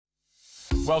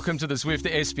Welcome to the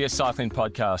Zwift SBS Cycling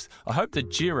Podcast. I hope the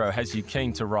Giro has you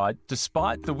keen to ride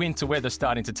despite the winter weather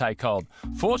starting to take hold.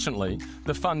 Fortunately,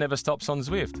 the fun never stops on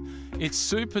Zwift. It's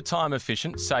super time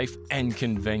efficient, safe and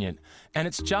convenient. And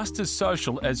it's just as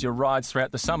social as your rides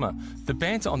throughout the summer. The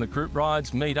banter on the group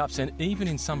rides, meetups and even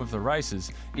in some of the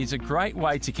races is a great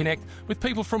way to connect with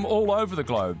people from all over the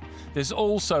globe. There's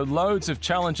also loads of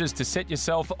challenges to set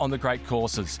yourself on the great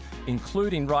courses,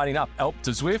 including riding up Alpe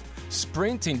to Zwift,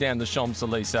 sprinting down the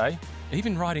Champs-Élysées,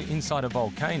 even riding inside a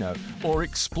volcano, or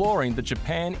exploring the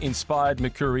Japan-inspired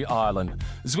Makuri Island.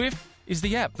 Zwift is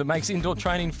the app that makes indoor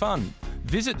training fun.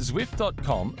 Visit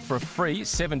Zwift.com for a free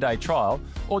 7-day trial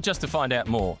or just to find out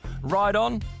more. Ride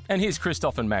on, and here's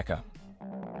Christophe and Macka.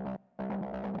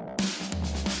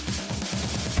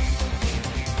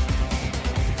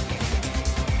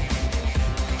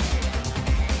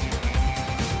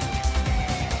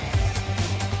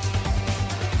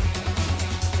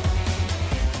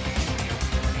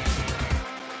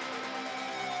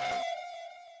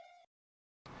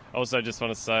 Also, just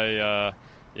want to say,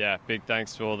 big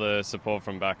thanks for all the support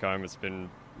from back home. It's been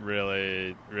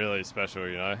really, really special,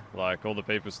 you know, like all the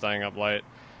people staying up late,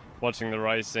 watching the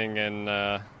racing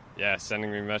and,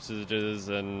 sending me messages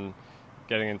and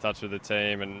getting in touch with the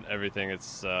team and everything.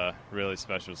 It's really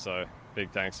special. So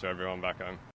big thanks to everyone back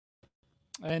home.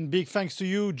 And big thanks to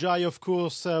you, Jai, of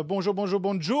course. Bonjour, bonjour,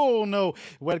 buongiorno.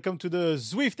 Welcome to the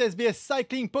Zwift SBS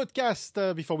Cycling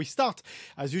Podcast. Before we start,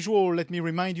 as usual, let me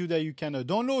remind you that you can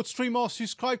download, stream or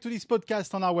subscribe to this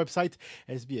podcast on our website,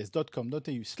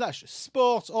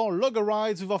 sbs.com.au/sports, or log a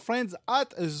rides with our friends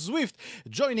at Zwift.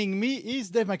 Joining me is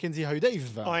Dave McKenzie. How are you,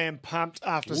 Dave? I am pumped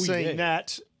after seeing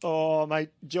that. Oh, mate,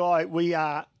 Jai, we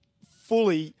are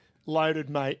fully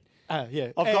loaded, mate.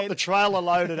 I've got the trailer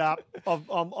loaded up.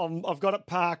 I've got it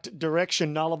parked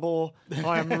direction Nullarbor.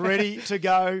 I am ready to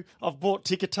go. I've bought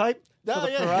ticker tape for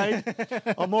the parade.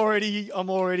 I'm already.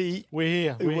 We're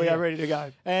here. We are ready to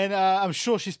go. And I'm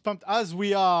sure she's pumped as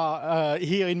we are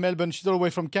here in Melbourne. She's all the way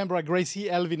from Canberra. Gracie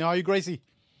Elvin. How are you, Gracie?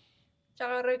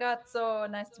 Ciao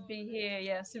ragazzo. Nice to be here.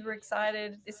 Yeah, super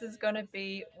excited. This is going to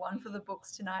be one for the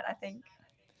books tonight, I think.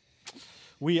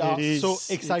 We are so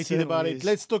excited about it.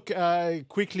 Let's talk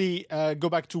quickly, go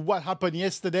back to what happened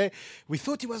yesterday. We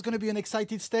thought it was going to be an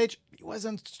excited stage. It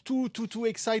wasn't too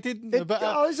excited.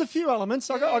 There's a few elements.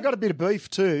 I got a bit of beef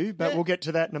too, but we'll get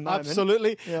to that in a moment.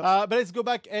 Absolutely. Yeah. But let's go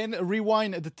back and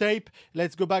rewind the tape.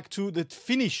 Let's go back to the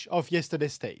finish of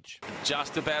yesterday's stage.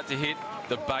 Just about to hit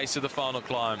the base of the final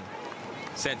climb.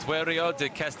 Santuario de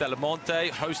Castellmonte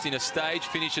hosting a stage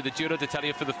finish of the Giro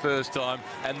d'Italia for the first time,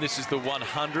 and this is the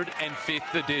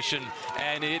 105th edition,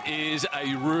 and it is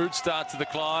a rude start to the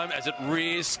climb as it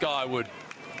rears skyward.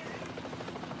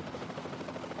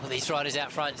 Well, these riders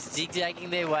out front zigzagging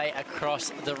their way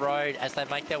across the road as they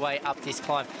make their way up this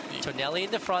climb. Tonelli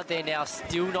in the front there now,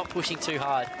 still not pushing too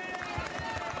hard.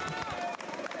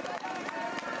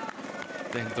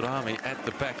 Vendrami at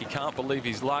the back. He can't believe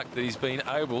his luck that he's been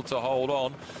able to hold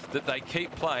on, that they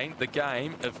keep playing the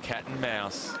game of cat and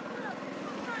mouse.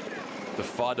 The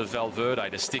fight of Valverde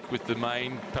to stick with the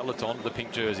main peloton, the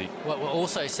pink jersey. What we're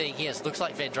also seeing here is it looks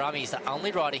like Vendrami is the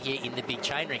only rider here in the big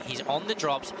chain ring. He's on the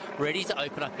drops, ready to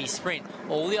open up his sprint.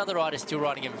 All the other riders still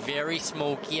riding in very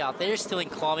small gear. They're still in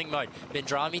climbing mode.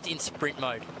 Vendrami's in sprint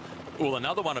mode. Well,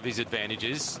 another one of his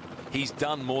advantages, he's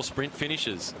done more sprint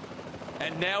finishes.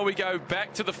 And now we go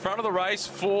back to the front of the race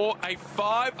for a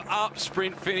 5-up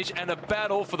sprint finish and a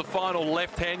battle for the final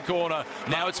left-hand corner.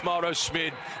 Now it's Mauro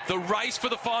Schmid. The race for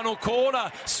the final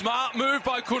corner. Smart move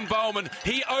by Koen Bouwman.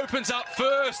 He opens up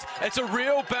first. It's a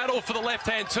real battle for the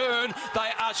left-hand turn. They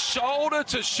are shoulder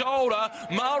to shoulder.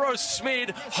 Mauro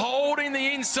Schmid holding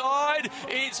the inside.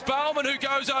 It's Bouwman who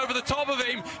goes over the top of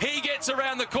him. He gets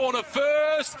around the corner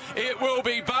first. It will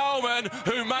be Bouwman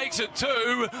who makes it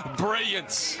two.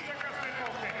 Brilliant.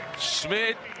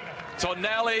 Schmid,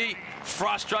 Tonelli,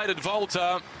 frustrated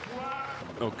Volta.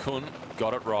 Oh, Kuhn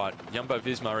got it right.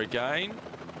 Jumbo-Visma again.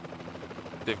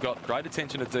 They've got great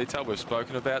attention to detail. We've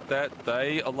spoken about that.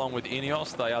 They, along with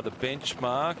Ineos, they are the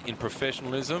benchmark in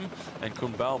professionalism, and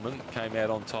Koen Bouwman came out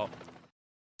on top.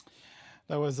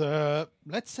 That was,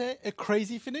 let's say, a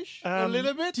crazy finish, a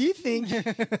little bit. Do you think,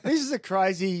 this is a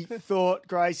crazy thought,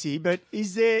 Gracie, but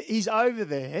he's over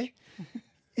there.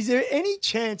 Is there any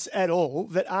chance at all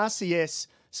that RCS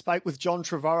spoke with John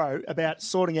Trevorrow about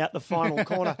sorting out the final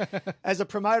corner as a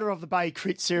promoter of the Bay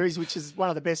Crit Series, which is one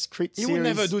of the best crit series? He would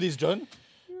never do this, John.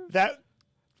 I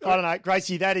don't know,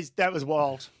 Gracie, that was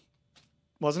wild,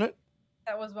 wasn't it?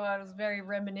 That was why it was very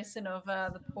reminiscent of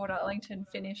the Port Arlington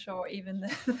finish, or even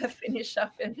the finish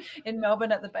up in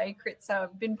Melbourne at the Bay Crit. So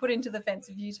I've been put into the fence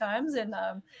a few times, and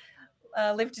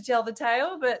live to tell the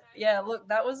tale. But yeah, look,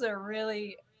 that was a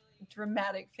really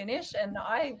dramatic finish, and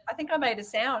I think I made a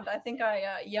sound. I think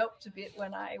I yelped a bit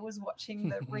when I was watching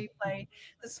the replay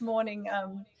this morning.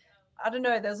 I don't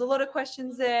know. There's a lot of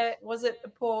questions there. Was it a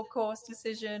poor course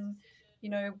decision?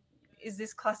 Is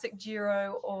this classic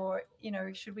Giro, or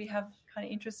should we have kind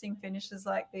of interesting finishes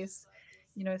like this?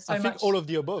 I think all of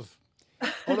the above.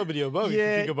 All of the above, yeah, if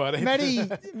you think about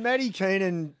it. Maddie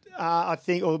Keenan, I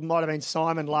think, or it might have been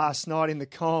Simon last night in the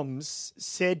comms,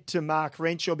 said to Mark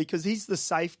Renshaw, because he's the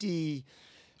safety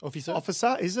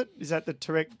officer, is it? Is that the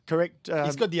correct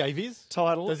he's got the IVs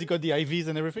title? Does he got the IVs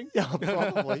and everything? Yeah,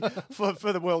 probably,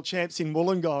 for the world champs in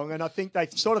Wollongong. And I think they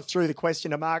sort of threw the question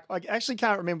to Mark. I actually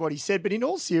can't remember what he said, but in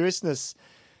all seriousness,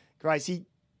 Gracie,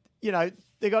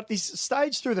 they got this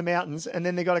stage through the mountains, and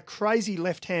then they got a crazy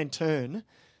left-hand turn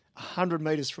 100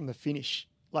 metres from the finish.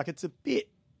 Like, it's a bit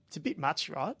much,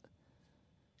 right?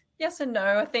 Yes and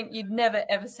no. I think you'd never,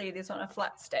 ever see this on a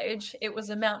flat stage. It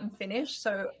was a mountain finish,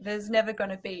 so there's never going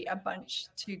to be a bunch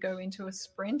to go into a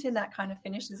sprint in that kind of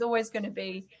finish. There's always going to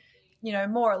be,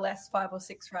 more or less 5 or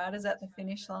 6 riders at the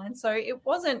finish line. So it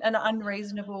wasn't an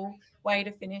unreasonable way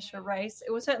to finish a race.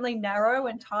 It was certainly narrow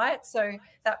and tight, so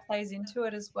that plays into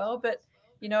it as well. But,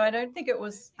 I don't think it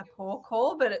was a poor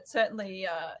call, but it certainly,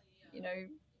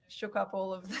 shook up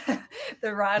all of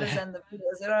the riders and the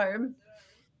viewers at home.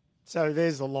 So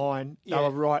there's the line. Yeah. They were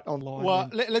right on line. Well,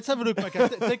 let's have a look,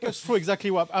 Macka. Take us through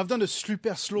exactly what I've done. A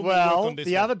super slow work on this.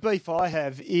 The other beef I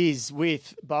have is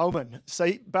with Bowman.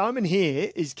 See, Bowman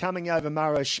here is coming over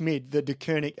Mauro Schmid, the De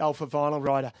Koenig Alpha Vinyl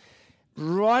rider.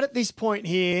 Right at this point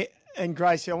here, and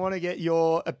Gracie, I want to get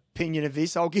your opinion of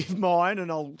this. I'll give mine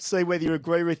and I'll see whether you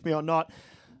agree with me or not.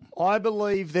 I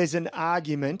believe there's an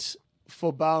argument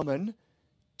for Bowman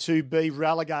to be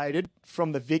relegated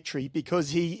from the victory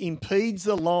because he impedes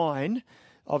the line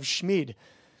of Schmid.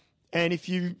 And if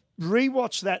you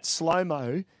rewatch that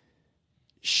slow-mo,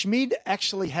 Schmid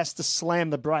actually has to slam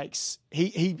the brakes.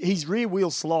 His rear wheel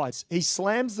slides. He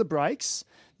slams the brakes.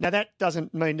 Now, that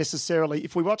doesn't mean necessarily,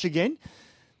 if we watch again,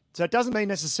 so it doesn't mean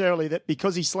necessarily that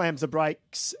because he slams the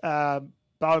brakes,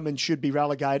 Bowman should be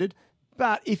relegated.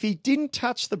 But if he didn't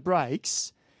touch the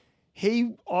brakes,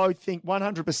 he, I think,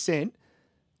 100%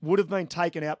 would have been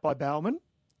taken out by Bowman.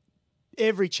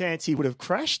 Every chance he would have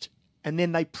crashed, and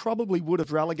then they probably would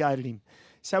have relegated him.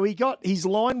 So his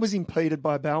line was impeded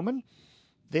by Bowman.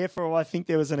 Therefore, I think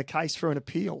there was a case for an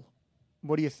appeal.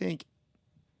 What do you think?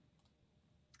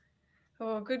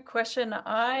 Oh, good question.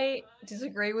 I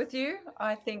disagree with you.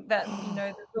 I think that,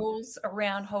 the rules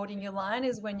around holding your line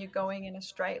is when you're going in a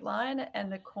straight line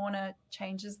and the corner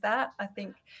changes that. I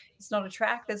think it's not a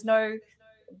track. There's no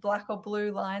black or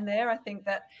blue line there. I think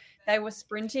that they were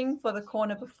sprinting for the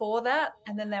corner before that,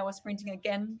 and then they were sprinting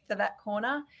again for that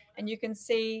corner. And you can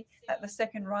see that the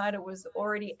second rider was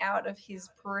already out of his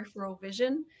peripheral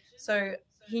vision. So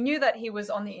he knew that he was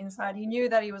on the inside. He knew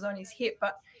that he was on his hip,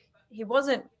 but he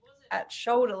wasn't at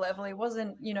shoulder level. He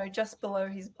wasn't, just below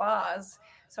his bars.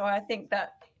 So I think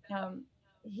that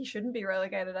he shouldn't be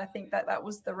relegated. I think that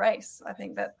was the race. I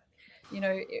think that,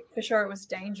 for sure it was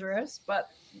dangerous, but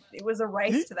it was a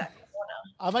race to that corner.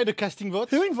 I made a casting vote.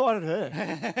 Who invited her?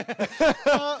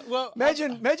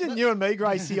 Imagine you and me,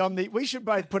 Gracie, we should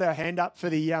both put our hand up for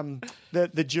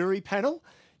the jury panel.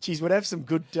 Geez, we'd have some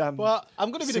good. Well,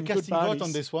 I'm going to be the casting vote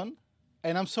on this one.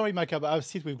 And I'm sorry, Macka, but I'll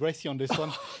sit with Gracie on this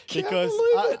one because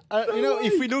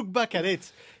if we look back at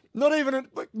it,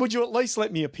 would you at least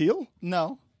let me appeal?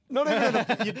 No. Not even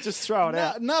you just throw it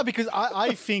out. No, because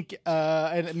I think,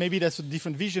 and maybe that's a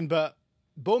different vision, but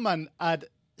Bowman had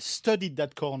studied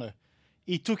that corner.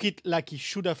 He took it like he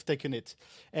should have taken it,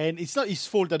 and it's not his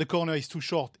fault that the corner is too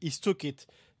short. He took it.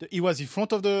 He was in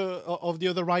front of the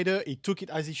other rider. He took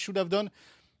it as he should have done.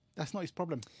 That's not his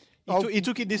problem. He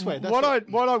took it this way. What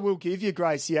I will give you,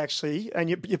 Gracie, actually, and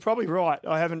you're probably right.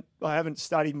 I haven't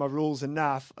studied my rules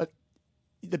enough.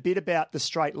 The bit about the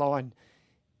straight line.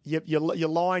 Your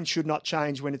line should not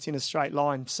change when it's in a straight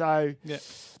line. So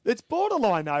it's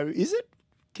borderline, though, is it?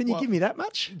 Can you give me that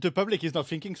much? The public is not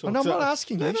thinking so. I'm not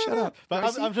asking you. Shut up.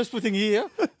 But I'm just putting here,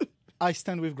 I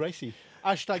stand with Gracie.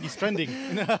 Hashtag is trending.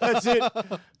 That's it.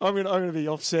 I'm gonna be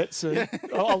offset soon.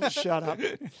 I'll shut up.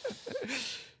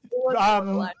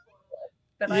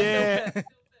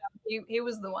 He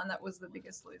was the one that was the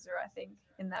biggest loser, I think,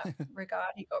 in that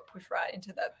regard. He got pushed right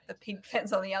into the pink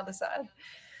fence on the other side.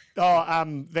 Oh,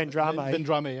 Vendrame.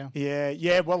 Vendrame, yeah.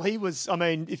 Yeah. Well, he was,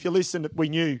 if you listen, we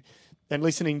knew, and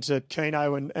listening to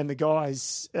Keno and the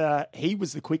guys, he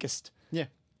was the quickest. Yeah.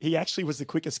 He actually was the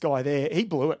quickest guy there. He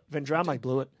blew it. Vendrame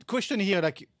blew it. Question here,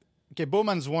 Okay,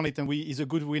 Bowman's won it and he's a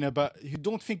good winner, but you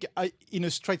don't think in a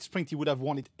straight sprint he would have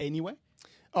won it anyway?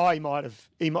 Oh, he might have.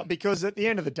 He might, because at the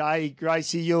end of the day,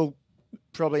 Gracie, you'll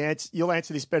probably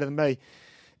answer this better than me.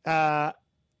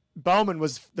 Bowman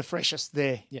was the freshest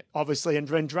there, obviously, and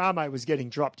Vendrame was getting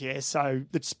dropped, so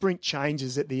the sprint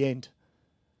changes at the end.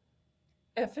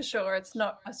 Yeah, for sure. It's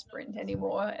not a sprint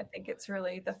anymore. I think it's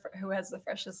really who has the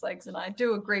freshest legs, and I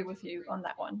do agree with you on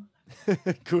that one.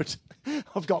 Good.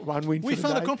 I've got one win We for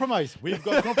found the a day. compromise. We've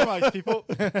got a compromise, people.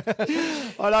 I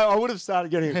know. I would have started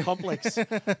getting a complex. I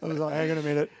was like, hang on a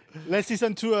minute. Let's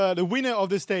listen to the winner of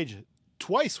the stage.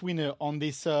 Twice winner on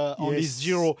this this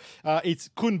Giro. It's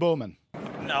Koen Bowman.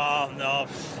 No.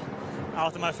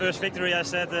 After my first victory, I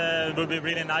said it would be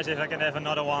really nice if I can have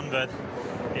another one, but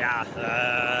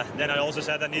then I also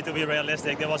said I need to be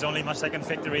realistic. That was only my second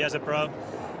victory as a pro.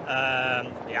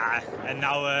 And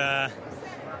now,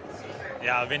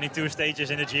 winning 2 stages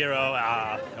in the Giro.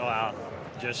 Wow,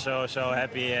 just so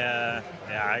happy.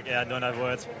 I don't have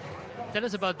words. Tell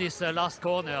us about this last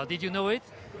corner. Did you know it?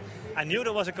 I knew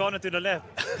there was a corner to the left,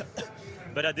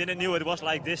 but I didn't know it was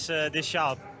like this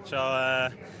sharp. So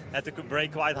I had to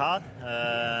brake quite hard.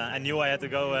 I knew I had to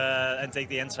go and take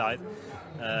the inside.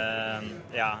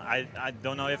 I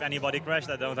don't know if anybody crashed.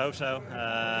 I don't hope so.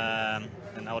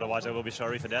 And otherwise I will be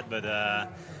sorry for that. But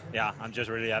I'm just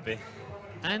really happy.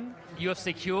 And you have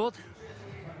secured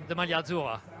the Maglia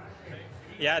Azzurra.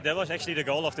 Yeah, that was actually the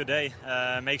goal of today.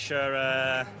 Make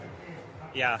sure,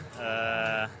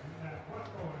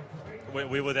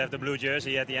 we would have the blue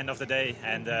jersey at the end of the day.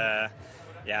 And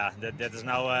that is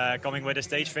now coming with a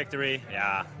stage victory.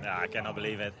 I cannot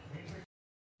believe it.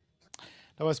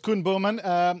 That was Koen Bowman.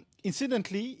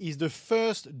 Incidentally, he's the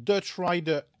first Dutch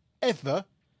rider ever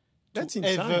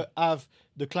ever have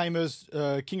the climbers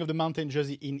King of the Mountain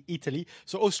jersey in Italy.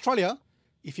 So Australia,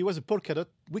 if he was a polka dot,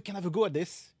 we can have a go at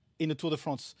this in the Tour de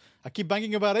France. I keep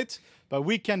banging about it, but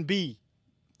we can be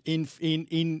in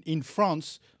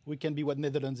France. We can be what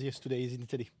Netherlands yesterday is in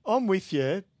Italy. I'm with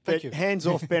you, but hands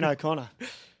off Ben O'Connor.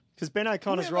 Because Ben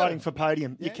O'Connor's riding for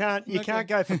podium. Yeah, You can't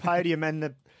go for podium and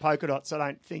the polka dots, I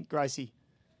don't think, Gracie.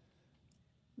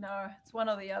 No, it's one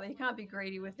or the other. You can't be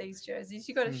greedy with these jerseys.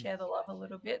 You've got to share the love a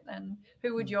little bit. And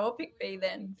who would your pick be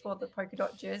then for the polka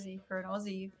dot jersey for an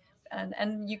Aussie?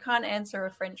 And you can't answer a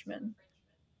Frenchman.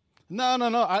 No.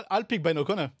 I'll pick Ben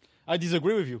O'Connor. I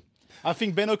disagree with you. I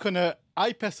think Ben O'Connor,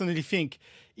 I personally think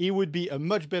it would be a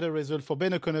much better result for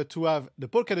Ben O'Connor to have the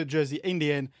polka dot jersey in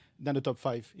the end than the top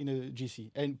 5 in a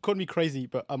GC. And call me crazy,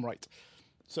 but I'm right.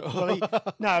 So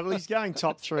he's going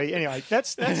top 3. Anyway,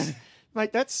 that's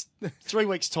mate, that's 3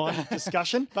 weeks' time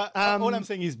discussion. But all I'm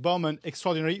saying is Bowman,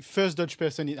 extraordinary. First Dutch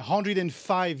person in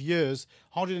 105 years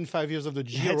of the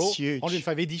Giro. That's huge.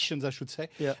 105 editions, I should say,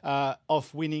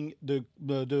 of winning the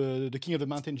King of the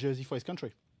Mountain jersey for his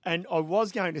country. And I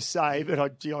was going to say, but I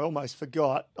almost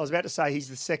forgot. I was about to say he's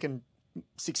the second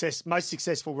most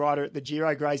successful rider at the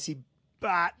Giro, Gracie.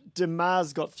 But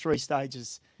Demar's got 3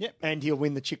 stages, and he'll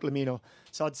win the Ciclamino.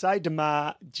 So I'd say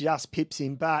Demar just pips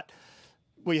him, but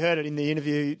we heard it in the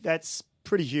interview. That's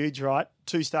pretty huge, right?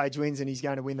 2 stage wins, and he's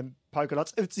going to win the polka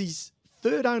dots. It's his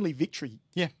third only victory,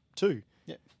 too.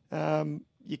 Yeah.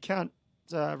 You can't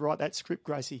write that script,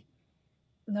 Gracie.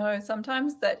 No,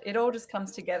 sometimes that it all just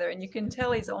comes together, and you can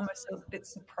tell he's almost a bit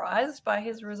surprised by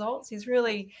his results. He's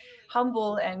really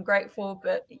humble and grateful,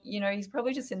 but he's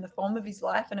probably just in the form of his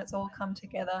life, and it's all come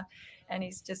together, and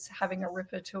he's just having a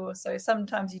ripper tour. So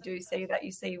sometimes you do see that.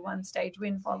 You see one stage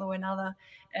win follow another,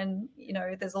 and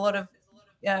there's a lot of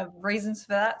reasons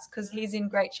for that. It's because he's in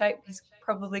great shape. He's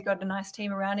probably got a nice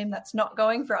team around him that's not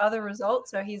going for other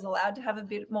results, so he's allowed to have a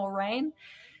bit more rain.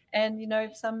 And,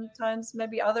 sometimes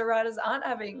maybe other riders aren't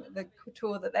having the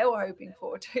tour that they were hoping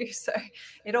for too. So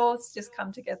it all just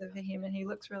come together for him, and he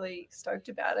looks really stoked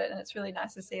about it. And it's really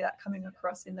nice to see that coming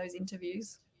across in those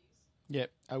interviews. Yeah,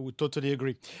 I would totally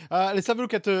agree. Let's have a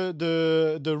look at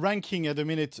the ranking at the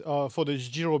minute for the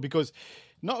Giro, because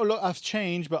not a lot has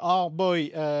changed, but our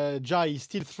boy Jai is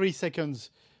still 3 seconds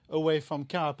away from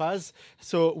Carapaz.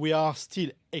 So we are still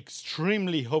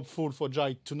extremely hopeful for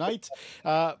Jai tonight.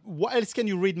 What else can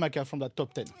you read, Macka, from that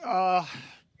top 10? Well,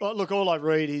 look, all I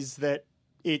read is that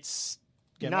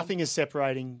nothing is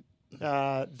separating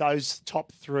those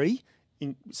top 3.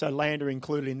 So Lander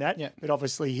included in that. Yeah. But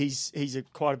obviously he's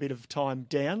quite a bit of time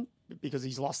down because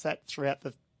he's lost that throughout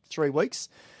the 3 weeks.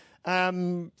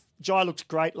 Jai looked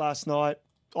great last night.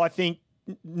 I think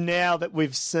now that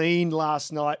we've seen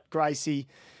last night, Gracie,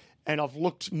 and I've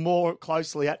looked more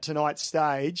closely at tonight's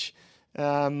stage,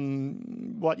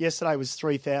 yesterday was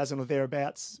 3,000 or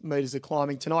thereabouts metres of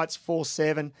climbing. Tonight's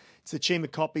 4,700. It's the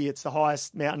Chimacopi. It's the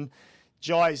highest mountain.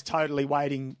 Jai is totally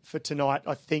waiting for tonight,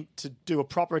 I think, to do a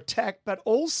proper attack. But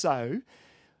also,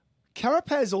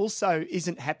 Carapaz also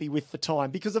isn't happy with the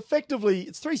time because effectively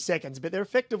it's 3 seconds, but they're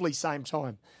effectively same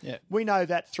time. Yeah. We know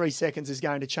that 3 seconds is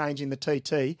going to change in the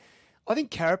TT. I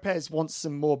think Carapaz wants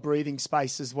some more breathing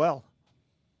space as well.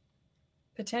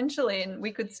 Potentially, and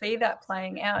we could see that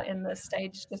playing out in the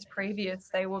stage just previous.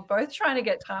 They were both trying to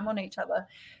get time on each other.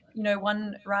 You know,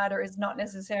 one rider is not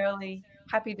necessarily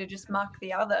happy to just muck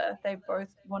the other. They both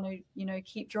want to, you know,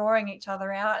 keep drawing each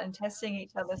other out and testing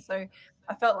each other. So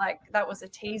I felt like that was a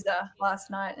teaser last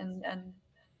night, and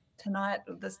tonight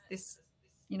this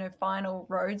you know, final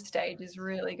road stage is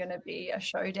really going to be a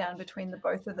showdown between the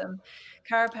both of them.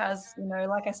 Carapaz, you know,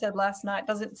 like I said last night,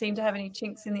 doesn't seem to have any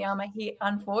chinks in the armour. He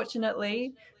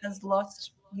unfortunately has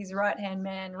lost his right-hand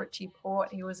man, Richie Port.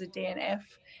 He was a DNF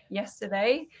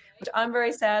yesterday, which I'm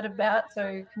very sad about.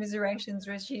 So commiserations,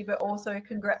 Richie, but also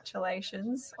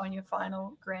congratulations on your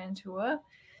final Grand Tour.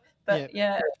 But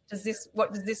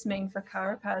what does this mean for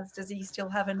Carapaz? Does he still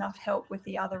have enough help with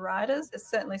the other riders? There's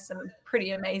certainly some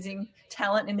pretty amazing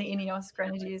talent in the Ineos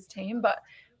Grenadiers team, but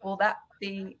will that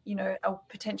be, you know, a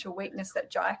potential weakness that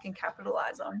Jai can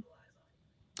capitalise on?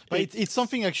 But it's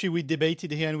something actually we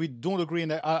debated here, and we don't agree,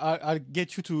 and I'll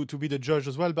get you to be the judge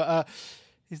as well. But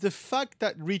it's the fact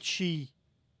that Richie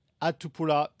had to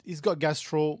pull out. He's got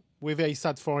gastro. We're very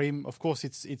sad for him. Of course,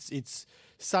 it's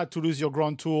sad to lose your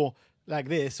Grand Tour like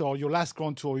this, or your last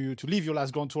Grand Tour, to leave your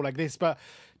last Grand Tour like this. But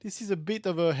this is a bit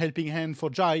of a helping hand for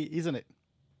Jai, isn't it?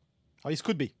 Or this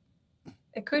could be.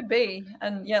 It could be.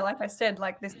 And yeah, like I said,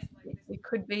 like this, it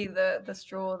could be the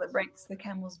straw that breaks the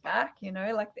camel's back, you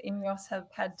know, like the Ineos have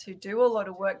had to do a lot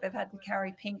of work. They've had to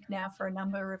carry Pink now for a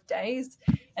number of days,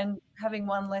 and having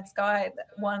one less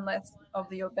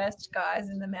of your best guys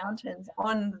in the mountains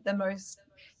on the most,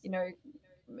 you know,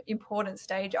 important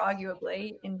stage,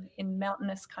 arguably in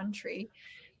mountainous country.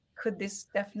 Could this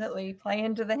definitely play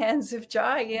into the hands of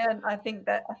Jai? Yeah, I think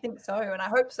so, and I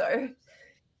hope so.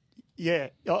 Yeah,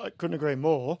 I couldn't agree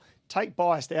more. Take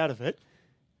bias out of it.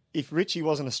 If Richie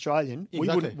wasn't Australian,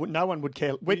 exactly. no one would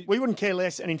care. We wouldn't care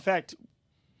less. And in fact,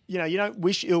 you know, you don't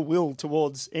wish ill will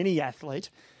towards any athlete,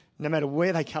 no matter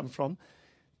where they come from.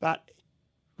 But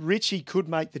Richie could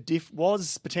make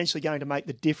was potentially going to make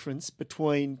the difference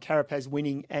between Carapaz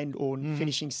winning and or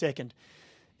finishing second.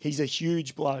 He's a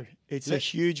huge blow. It's a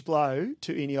huge blow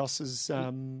to Ineos's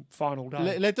final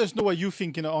day. Let us know what you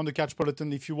think on the Catch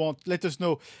Peloton if you want. Let us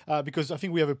know because I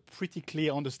think we have a pretty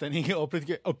clear understanding or pretty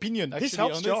clear opinion. Actually, this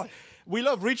helps on Jai. This. We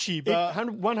love Richie, but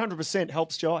 100%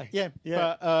 helps Jai. Yeah.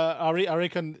 But I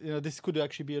reckon this could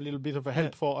actually be a little bit of a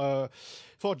help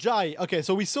for Jai. Okay,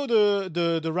 so we saw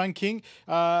the ranking.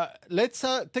 Let's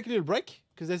take a little break,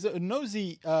 because there's a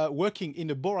nosy working in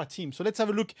the Bora team. So let's have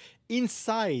a look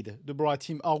inside the Bora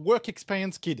team. Our work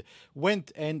experience kid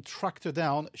went and tracked her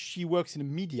down. She works in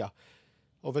the media.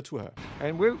 Over to her.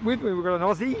 And with me, we've got an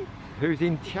Aussie who's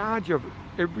in charge of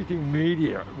everything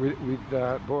media with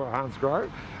Bora Hansgrohe,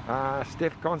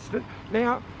 Steph Constant.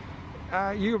 Now,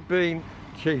 you've been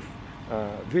chief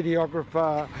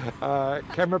videographer,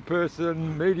 camera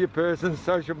person, media person,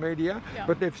 social media,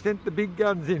 but they've sent the big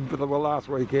guns in for the last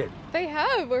weekend. They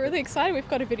have. We're really excited. We've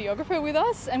got a videographer with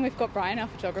us, and we've got Brian, our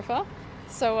photographer.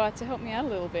 So to help me out a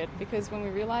little bit, because when we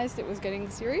realised it was getting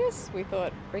serious, we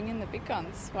thought, bring in the big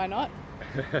guns. Why not?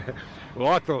 Well,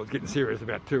 I thought it was getting serious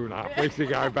about 2.5 weeks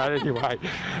ago, but anyway.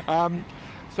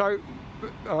 So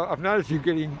I've noticed you're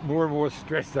getting more and more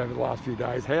stressed over the last few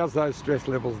days. How's those stress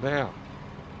levels now?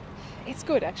 It's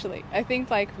good, actually. I think,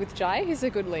 like, with Jai, he's a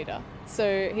good leader.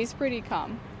 So he's pretty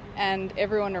calm, and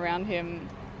everyone around him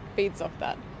feeds off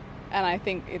that. And I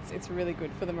think it's really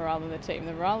good for the morale of the team.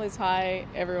 The morale is high,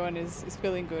 everyone is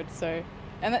feeling good. So,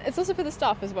 and it's also for the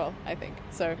staff as well, I think.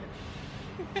 So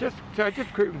just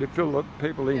quickly to fill the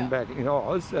people in back in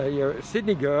Oz, you're a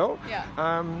Sydney girl. Yeah.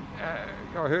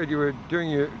 I heard you were doing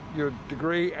your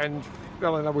degree and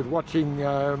fell in love with watching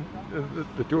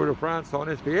the Tour de France on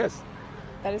SBS.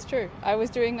 That is true. I was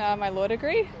doing my law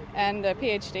degree and a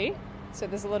PhD, so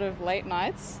there's a lot of late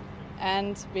nights.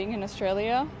 And being in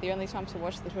Australia, the only time to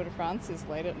watch the Tour de France is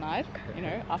late at night, you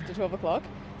know, after 12 o'clock.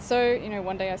 So, you know,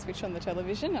 one day I switched on the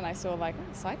television and I saw, like,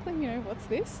 oh, cycling, you know, what's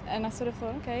this? And I sort of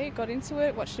thought, okay, got into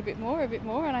it, watched a bit more,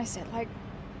 and I said, like,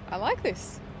 I like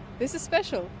this. This is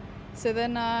special. So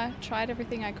then tried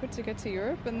everything I could to get to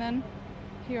Europe, and then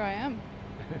here I am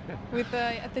with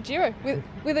at the Giro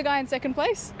with a guy in second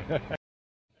place.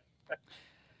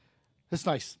 That's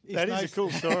nice. That is a cool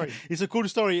story. It's a cool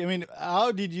story. I mean,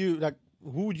 how did you, like,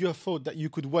 who would you have thought that you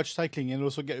could watch cycling and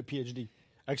also get a PhD?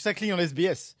 Like, cycling on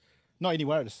SBS. not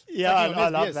anywhere else. Yeah, I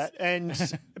love that. And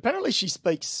apparently she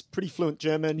speaks pretty fluent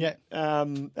German. Yeah.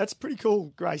 That's pretty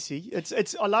cool, Gracie.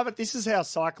 It's I love it. This is how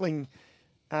cycling,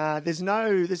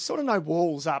 there's sort of no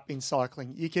walls up in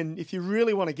cycling. You can, if you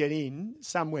really want to get in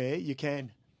somewhere, you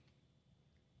can.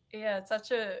 Yeah, it's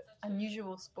such a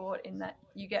unusual sport in that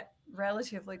you get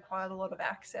relatively quite a lot of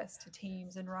access to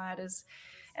teams and riders.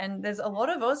 And there's a lot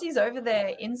of Aussies over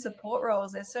there in support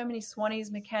roles. There's so many Swannies,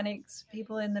 mechanics,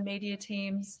 people in the media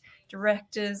teams,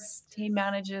 directors, team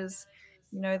managers.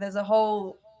 You know, there's a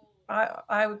whole,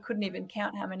 I couldn't even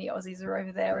count how many Aussies are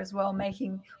over there as well,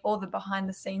 making all the behind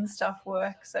the scenes stuff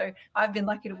work. So I've been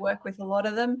lucky to work with a lot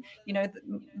of them. You know,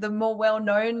 the more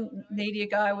well-known media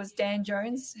guy was Dan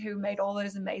Jones, who made all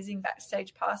those amazing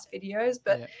backstage pass videos.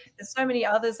 But there's so many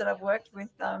others that I've worked with.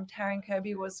 Taryn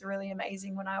Kirby was really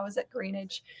amazing when I was at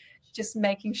Greenwich, just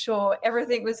making sure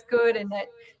everything was good and that,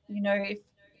 you know, if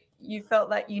you felt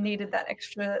that you needed that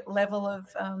extra level of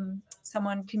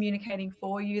someone communicating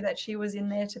for you, that she was in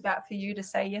there to bat for you to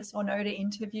say yes or no to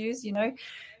interviews. You know,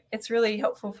 it's really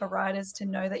helpful for riders to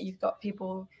know that you've got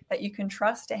people that you can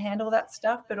trust to handle that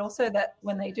stuff, but also that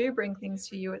when they do bring things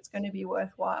to you, it's going to be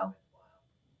worthwhile.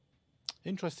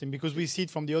 Interesting, because we see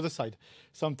it from the other side.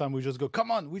 Sometimes we just go,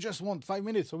 come on, we just want 5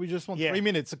 minutes, or we just want 3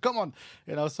 minutes. So come on,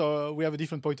 you know. So we have a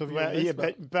different point of view. Well,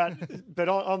 but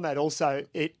on that also,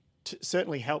 it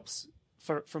certainly helps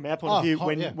from our point of view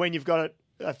when you've got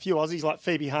a few Aussies like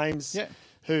Phoebe Hames,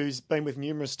 who's been with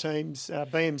numerous teams,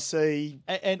 BMC,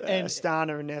 and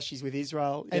Astana, and now she's with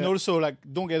Israel. And also, like,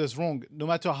 don't get us wrong, no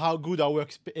matter how good our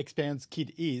work experience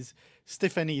kid is,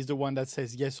 Stephanie is the one that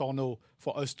says yes or no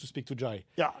for us to speak to Jai.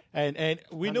 Yeah. And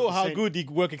we 100%. Know how good the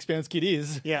work experience kid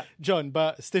is, John,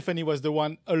 but Stephanie was the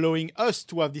one allowing us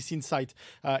to have this insight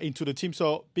into the team.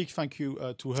 So big thank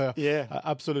you to her. Yeah.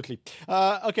 Absolutely.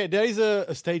 Okay, there is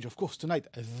a stage, of course, tonight.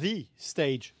 The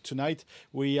stage tonight.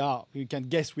 You can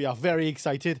guess we are very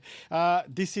excited.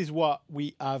 This is what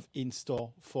we have in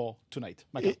store for tonight.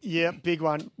 Yeah, big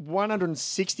one.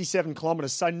 167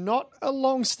 kilometres. So not a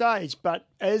long stage, but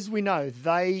as we know,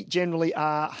 they generally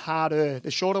are harder.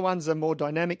 The shorter ones are more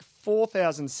dynamic,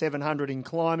 4,700 in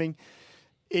climbing.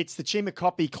 It's the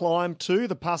Chimacopi climb to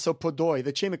the Passo Podoi.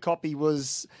 The Chimacopi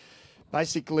was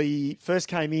basically first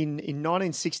came in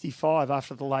 1965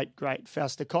 after the late, great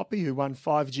Fausto Coppi, who won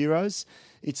 5 Giros.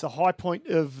 It's the high point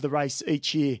of the race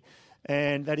each year,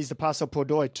 and that is the Passo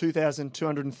Podoi,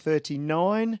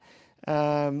 2,239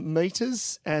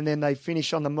 metres, and then they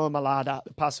finish on the Marmolada,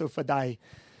 the Passo Fadei.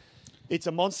 It's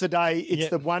a monster day. It's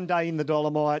the one day in the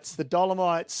Dolomites. The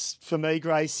Dolomites, for me,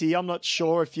 Gracie, I'm not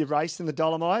sure if you race in the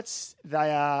Dolomites.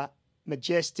 They are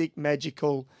majestic,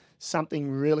 magical, something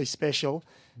really special,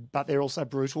 but they're also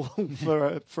brutal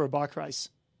for a bike race.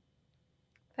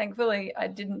 Thankfully, I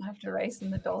didn't have to race in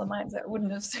the Dolomites. That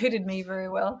wouldn't have suited me very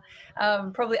well.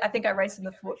 I think I raced in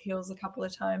the foothills a couple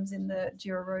of times in the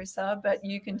Giro Rosa, but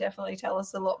you can definitely tell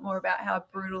us a lot more about how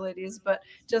brutal it is. But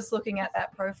just looking at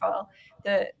that profile,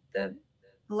 the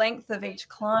length of each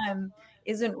climb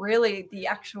isn't really the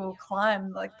actual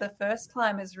climb. Like the first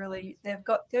climb is really, they've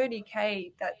got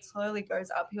 30K that slowly goes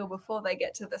uphill before they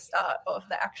get to the start of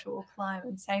the actual climb.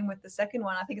 And same with the second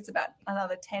one. I think it's about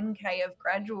another 10K of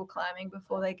gradual climbing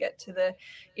before they get to the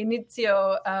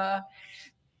inizio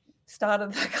start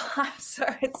of the climb. So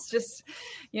it's just,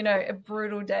 you know, a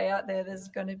brutal day out there. There's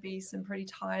going to be some pretty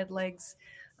tired legs.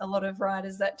 A lot of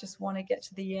riders that just want to get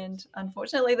to the end.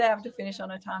 Unfortunately, they have to finish on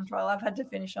a time trial. I've had to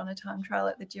finish on a time trial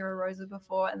at the Giro Rosa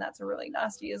before, and that's a really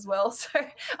nasty as well. So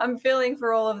I'm feeling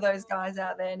for all of those guys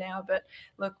out there now. But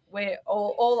look, we're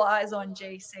all eyes on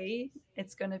GC.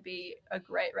 It's going to be a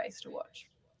great race to watch.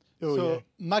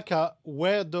 Macka,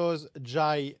 where does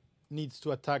Jai needs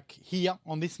to attack here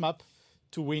on this map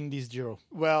to win this Giro?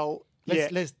 Well,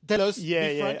 let's tell us. He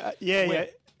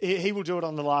will do it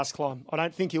on the last climb. I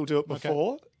don't think he'll do it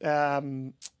before. Okay.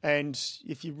 And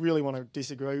if you really want to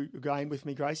disagree again with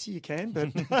me, Gracie, you can.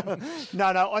 But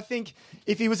no, I think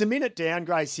if he was a minute down,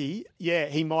 Gracie,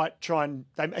 he might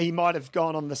he might have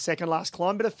gone on the second last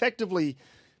climb. But effectively,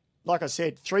 like I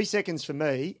said, 3 seconds for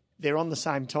me, they're on the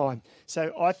same time.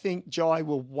 So I think Jai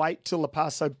will wait till the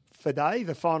Passo Fadei,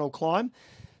 the final climb.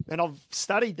 And I've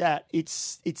studied that.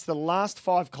 It's the last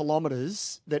 5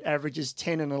 kilometres that averages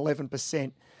 10 and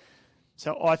 11%.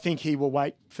 So I think he will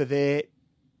wait for there.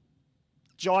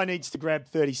 Jai needs to grab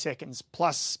 30 seconds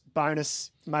plus bonus,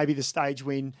 maybe the stage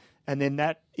win. And then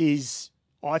that is,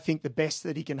 I think, the best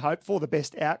that he can hope for, the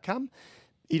best outcome.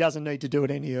 He doesn't need to do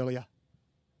it any earlier.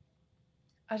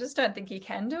 I just don't think he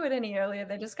can do it any earlier.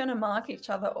 They're just going to mark each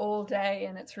other all day,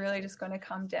 and it's really just going to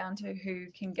come down to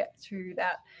who can get through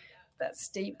that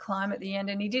steep climb at the end.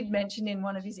 And he did mention in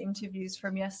one of his interviews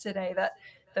from yesterday that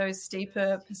those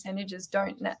steeper percentages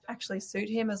don't actually suit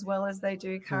him as well as they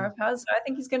do Carapaz. So I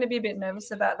think he's going to be a bit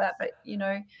nervous about that. But, you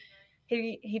know,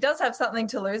 he does have something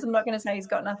to lose. I'm not going to say he's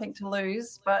got nothing to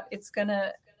lose, but it's going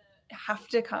to have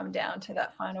to come down to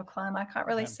that final climb. I can't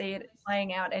really see it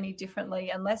playing out any differently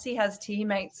unless he has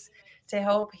teammates to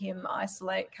help him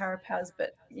isolate Carapaz.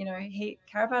 But, you know,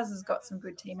 Carapaz has got some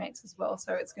good teammates as well.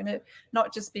 So it's going to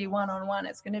not just be one-on-one.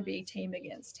 It's going to be team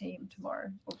against team tomorrow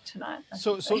or tonight.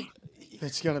 So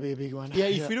it's going to be a big one. Yeah,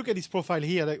 if we look at his profile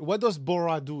here, like, what does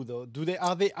Bora do, though?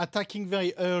 Are they attacking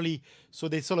very early so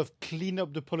they sort of clean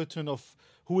up the peloton of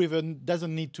whoever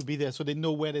doesn't need to be there so they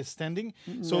know where they're standing?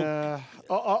 So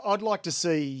I'd like to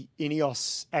see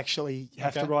Ineos actually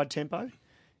have to ride tempo.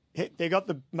 They got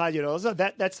the Maglia Rosa.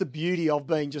 That's the beauty of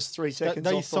being just 3 seconds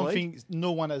that off is the something lead.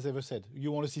 no one has ever said.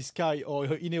 You want to see Sky or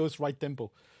Ineos ride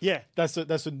tempo. Yeah. That's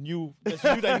a new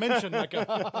dimension.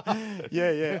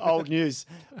 Yeah, old news.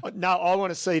 No, I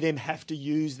want to see them have to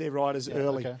use their riders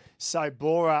early. Okay. So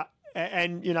Bora,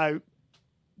 and, you know,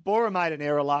 Bora made an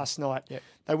error last night. Yep.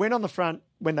 They went on the front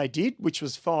when they did, which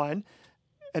was fine.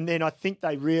 And then I think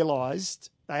they realised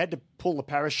they had to pull the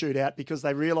parachute out because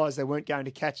they realised they weren't going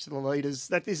to catch the leaders.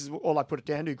 This is all I put it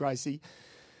down to, Gracie.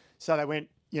 So they went,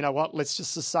 you know what, let's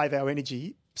just save our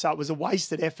energy. So it was a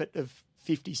wasted effort of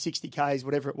 50, 60 Ks,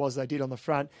 whatever it was they did on the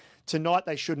front. Tonight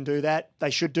they shouldn't do that. They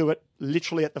should do it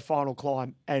literally at the final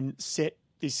climb and set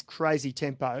this crazy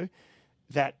tempo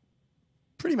that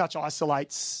pretty much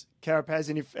isolates Carapaz.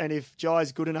 And if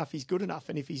Jai's good enough, he's good enough.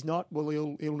 And if he's not, well,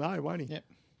 he'll know, won't he? Yep.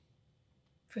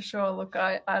 For sure. Look,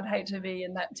 I'd hate to be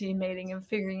in that team meeting and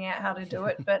figuring out how to do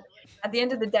it. But at the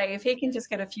end of the day, if he can just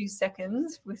get a few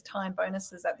seconds with time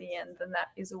bonuses at the end, then that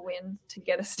is a win to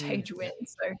get a stage win.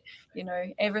 So, you know,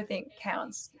 everything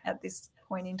counts at this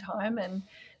point in time. And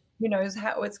who knows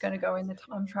how it's going to go in the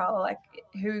time trial. Like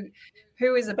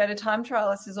who is a better time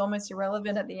trialist is almost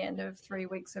irrelevant at the end of 3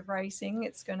 weeks of racing.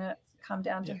 It's going to come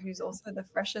down to who's also the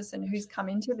freshest and who's come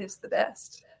into this the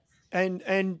best.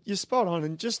 And you're spot on.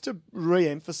 And just to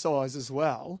re-emphasise as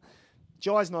well,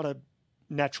 Jai's not a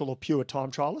natural or pure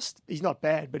time trialist. He's not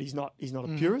bad, but he's not a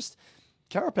purist.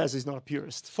 Carapaz is not a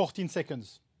purist. 14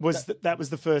 seconds. That was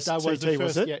the first TT,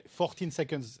 was it? Yeah, 14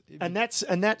 seconds. And that's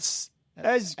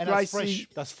as Gracie.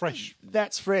 That's fresh.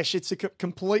 That's fresh. It's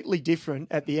completely different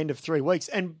at the end of 3 weeks.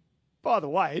 And by the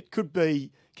way, it could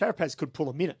be Carapaz could pull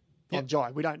a minute on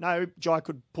Jai. We don't know. Jai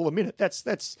could pull a minute.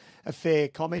 That's a fair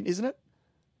comment, isn't it?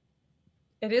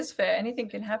 It is fair. Anything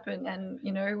can happen. And,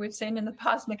 you know, we've seen in the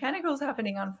past mechanicals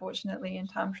happening, unfortunately, in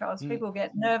time trials. People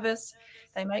get nervous.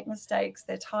 They make mistakes.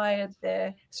 They're tired.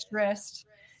 They're stressed.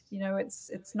 You know, it's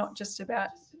not just about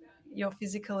your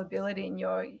physical ability and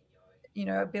your, you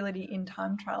know, ability in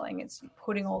time trialing. It's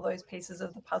putting all those pieces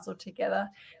of the puzzle together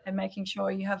and making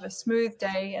sure you have a smooth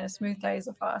day, and a smooth day is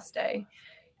a fast day.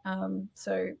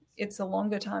 So it's a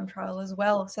longer time trial as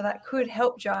well. So that could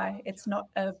help Jai. It's not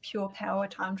a pure power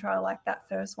time trial like that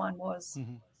first one was.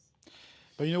 Mm-hmm.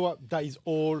 But you know what? That is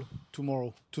all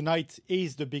tomorrow. Tonight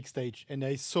is the big stage, and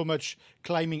there is so much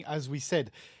climbing, as we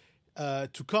said,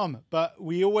 to come. But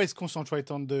we always concentrate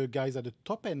on the guys at the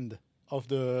top end of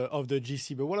the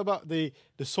GC. But what about the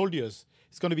soldiers?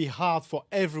 It's going to be hard for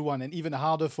everyone, and even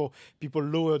harder for people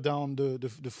lower down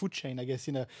the food chain, I guess,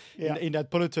 in that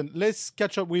peloton. Let's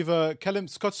catch up with Callum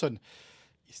Scottson.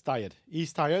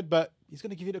 He's tired, but he's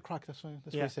going to give it a crack. That's what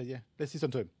he said, yeah. Let's listen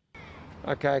to him.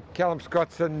 Okay, Callum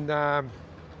Scottson,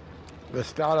 the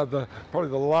start of probably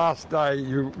the last day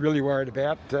you're really worried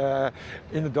about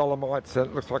in the Dolomites.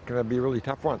 It looks like it's going to be a really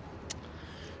tough one.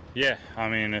 Yeah, I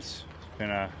mean, it's been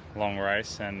a long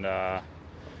race, and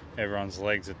everyone's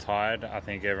legs are tired. I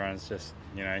think everyone's just,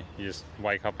 you know, you just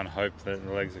wake up and hope that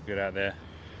the legs are good out there.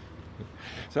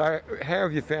 So how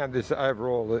have you found this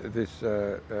overall, this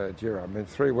Giro? I mean,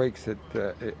 3 weeks,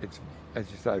 it's, as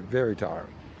you say, very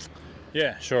tiring.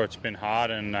 Yeah, sure, it's been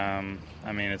hard, and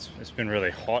I mean, it's been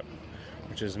really hot,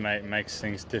 which makes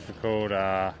things difficult,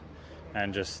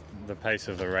 and just the pace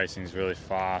of the racing is really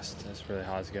fast. It's really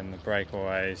hard to get in the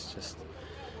breakaways. Just,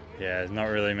 yeah, there's not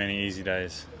really many easy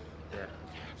days. Yeah.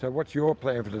 So what's your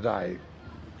plan for today?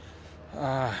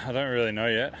 I don't really know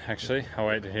yet, actually. I'll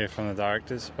wait to hear from the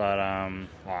directors, but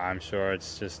I'm sure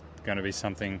it's just going to be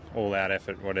something all-out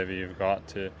effort, whatever you've got,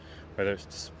 to whether it's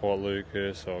to support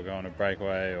Lucas or go on a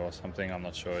breakaway or something. I'm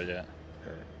not sure yet.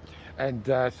 And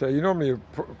so you're normally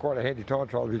quite a handy time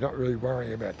trial. You're not really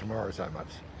worrying about tomorrow so much.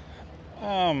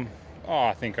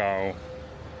 I think I'll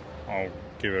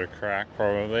give it a crack,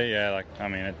 probably. Yeah, like, I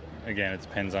mean, it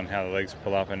depends on how the legs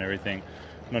pull up and everything.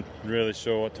 not really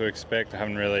sure what to expect. I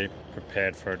haven't really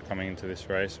prepared for it coming into this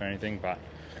race or anything, but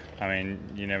I mean,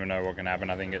 you never know what can happen.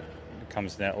 I think it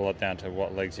comes down, a lot down to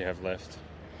what legs you have left.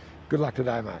 Good luck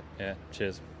today, mate. Yeah,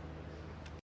 cheers.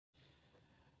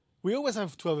 We always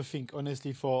have to have a think,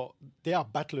 honestly, they are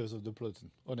battlers of the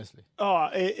peloton, honestly. Oh,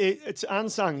 it's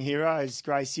unsung heroes,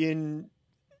 Gracie. And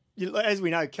as we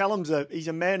know, he's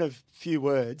a man of few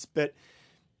words, but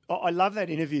I love that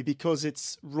interview because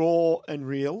it's raw and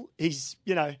real. He's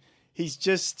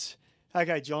just,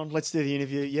 okay, John, let's do the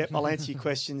interview. Yep, I'll answer your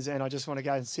questions, and I just want to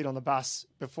go and sit on the bus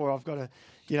before I've got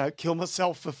to, kill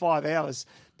myself for 5 hours.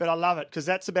 But I love it because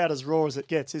that's about as raw as it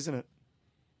gets, isn't it?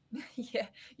 Yeah,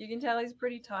 you can tell he's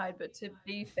pretty tired, but to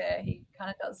be fair, he kind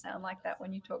of does sound like that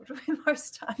when you talk to him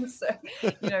most times. So,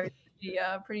 he's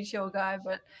a pretty chill guy.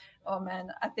 But, oh,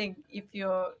 man, I think if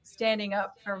you're standing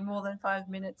up for more than 5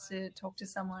 minutes to talk to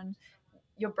someone,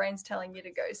 your brain's telling you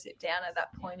to go sit down at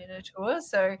that point in a tour.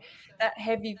 So that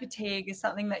heavy fatigue is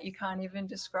something that you can't even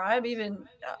describe. Even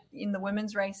in the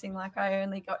women's racing, like I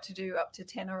only got to do up to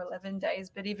 10 or 11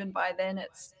 days. But even by then,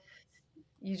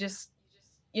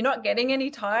 you're not getting any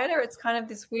tireder. It's kind of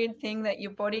this weird thing that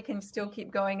your body can still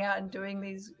keep going out and doing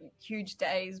these huge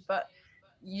days, but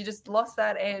you just lost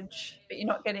that edge, but you're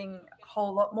not getting a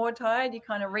whole lot more tired. You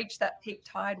kind of reach that peak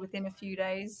tide within a few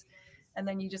days, and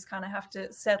then you just kind of have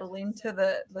to settle into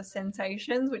the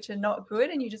sensations, which are not good,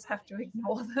 and you just have to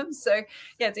ignore them. So,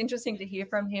 yeah, it's interesting to hear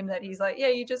from him that he's like, yeah,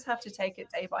 you just have to take it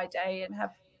day by day and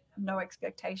have no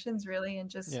expectations, really, and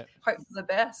just hope for the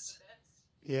best.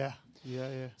 Yeah.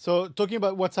 So talking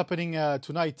about what's happening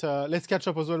tonight, let's catch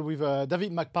up as well with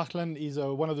David McPartland. He's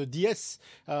one of the DS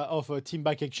of Team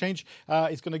Bike Exchange.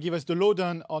 He's going to give us the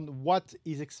lowdown on what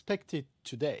is expected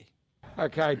today.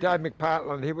 Okay, Dave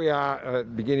McPartland, here we are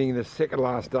beginning the second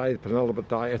last day, the penultimate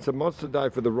day. It's a monster day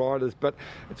for the riders, but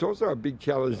it's also a big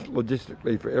challenge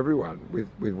logistically for everyone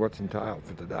with what's entailed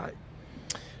for today.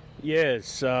 Yeah,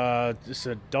 it's a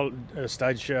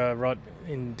stage right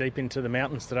deep into the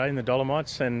mountains today in the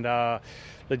Dolomites, and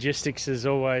logistics is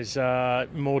always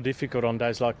more difficult on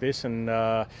days like this. And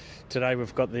today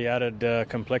we've got the added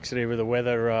complexity with the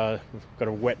weather. We've got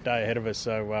a wet day ahead of us,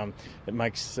 so it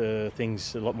makes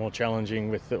things a lot more challenging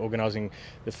with organising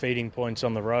the feeding points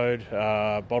on the road,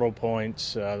 bottle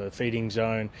points, the feeding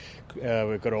zone.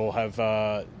 We've got to all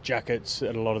have jackets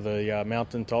at a lot of the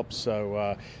mountain tops,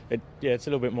 so it's a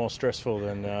little bit more stressful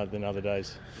than other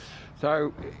days.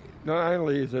 So not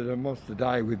only is it a monster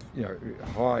day with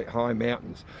high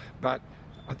mountains, but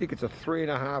I think it's a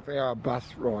 3.5 hour bus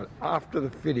ride after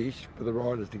the finish for the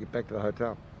riders to get back to the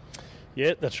hotel.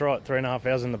 Yeah, that's right. 3.5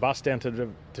 hours in the bus down to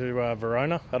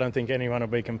Verona. I don't think anyone will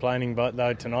be complaining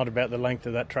though tonight about the length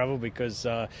of that travel, because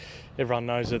everyone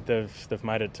knows that they've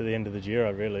made it to the end of the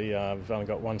Giro. Really, we've only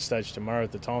got one stage tomorrow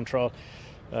at the time trial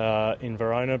in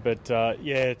Verona, but I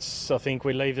think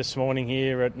we leave this morning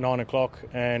here at 9 o'clock,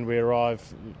 and we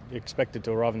expected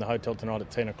to arrive in the hotel tonight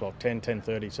at 10 o'clock,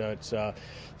 10:30. So it's a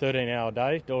 13-hour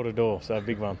day, door to door. So a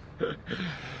big one.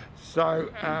 So,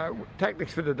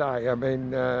 tactics for today. I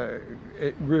mean,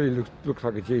 it really looks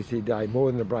like a GC day,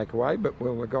 more than a breakaway, but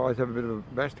will the guys have a bit of a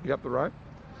bash to get up the road?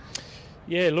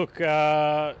 Yeah, look,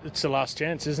 it's the last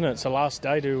chance, isn't it? It's the last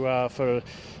day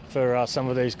for some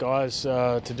of these guys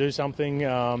to do something.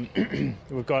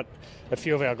 We've got a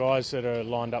few of our guys that are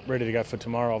lined up ready to go for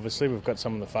tomorrow, obviously. We've got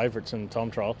some of the favourites in the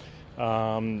time trial.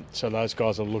 So those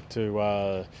guys will look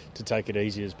to take it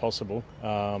easy as possible.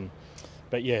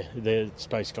 But yeah, it's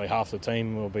basically half the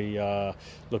team will be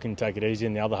looking to take it easy,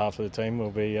 and the other half of the team will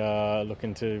be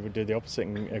looking to do the opposite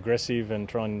and aggressive and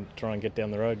try and get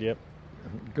down the road. Yep.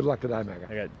 Good luck today, Macka.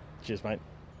 Okay, cheers, mate.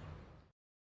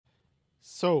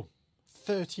 So,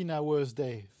 13 hours a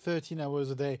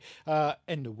day,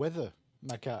 and the weather,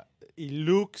 Macka, it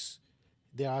looks,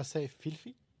 dare I say,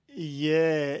 filthy.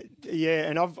 Yeah,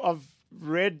 and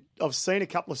I've seen a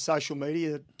couple of social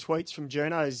media tweets from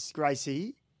journos,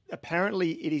 Gracie.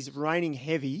 Apparently it is raining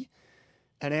heavy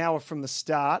an hour from the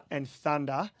start and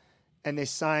thunder, and they're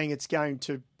saying it's going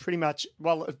to pretty much,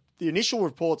 the initial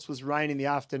reports was rain in the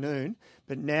afternoon,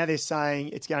 but now they're saying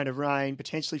it's going to rain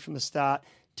potentially from the start,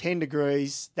 10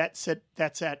 degrees. That's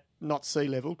at not sea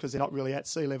level, because they're not really at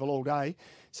sea level all day.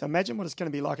 So imagine what it's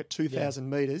going to be like at 2,000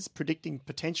 metres, predicting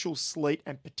potential sleet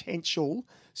and potential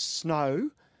snow.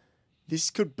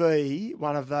 This could be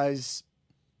one of those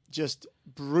just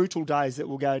brutal days that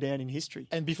will go down in history.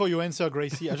 And before you answer,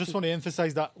 Gracie, I just want to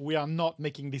emphasize that we are not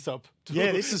making this up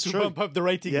this is to true. Bump up the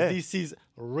rating. Yeah. This is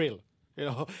real.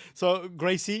 So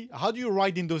Gracie, how do you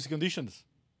ride in those conditions?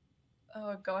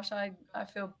 Oh gosh, I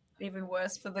feel even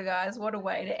worse for the guys. What a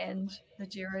way to end the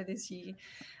Giro this year.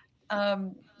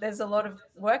 there's a lot of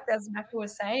work, as Macka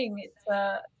was saying. It's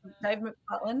Dave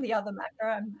McPartland, the other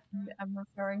Macka I'm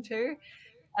referring to.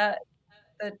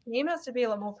 The team has to be a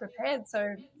lot more prepared.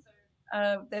 So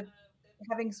they're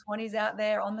having Swannies out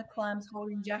there on the climbs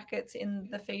holding jackets in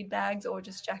the feed bags or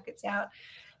just jackets out.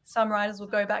 Some riders will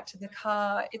go back to the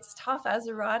car. It's tough as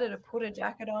a rider to put a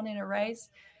jacket on in a race.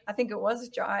 I think it was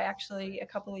Jai actually a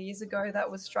couple of years ago that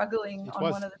was struggling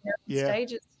one of the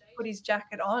stages to put his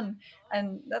jacket on,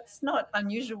 and that's not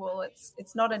unusual.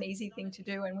 It's not an easy thing to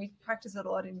do, and we practice it a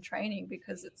lot in training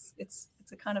because it's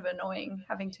a kind of annoying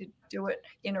having to do it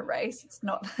in a race. It's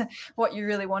not what you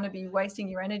really want to be wasting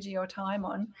your energy or time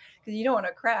on, because you don't want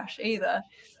to crash either.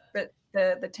 But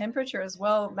the temperature as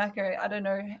well, Macka, I don't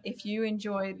know if you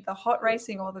enjoyed the hot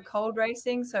racing or the cold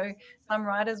racing. So some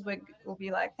riders will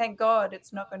be like, thank God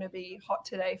it's not going to be hot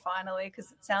today finally, because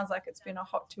it sounds like it's been a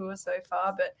hot tour so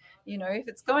far. But, you know, if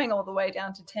it's going all the way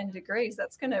down to 10 degrees,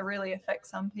 that's going to really affect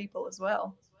some people as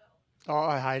well. Oh,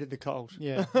 I hated the cold.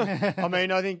 Yeah. I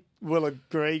mean, I think we'll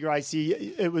agree,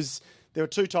 Gracie. There were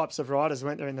two types of riders who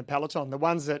went there in the peloton. The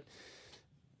ones that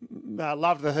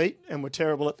loved the heat and were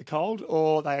terrible at the cold,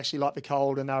 or they actually liked the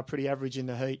cold and they were pretty average in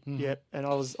the heat. Yep, and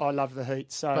I loved the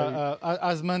heat. So,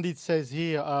 as Mandit says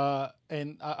here,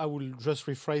 and I will just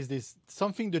rephrase this: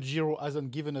 something the Giro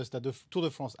hasn't given us that the Tour de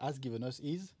France has given us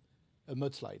is a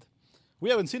mudslide.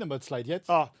 We haven't seen a mudslide yet.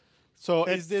 So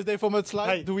is there for mudslide?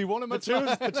 Hey, do we want a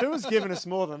mudslide? The tour's given us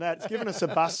more than that. It's given us a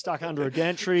bus stuck under a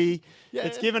gantry. Yeah.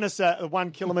 It's given us a 1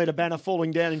 kilometre banner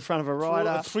falling down in front of a rider.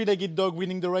 A three-legged dog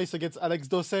winning the race against Alex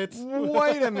Dosset.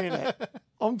 Wait a minute.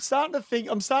 I'm starting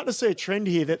to see a trend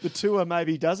here that the tour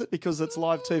maybe does it because it's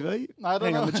live TV. I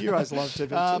don't know. The Giro's live TV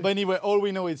too. But anyway, all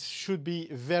we know is should be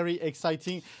very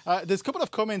exciting. There's a couple of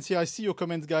comments here. I see your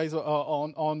comments, guys,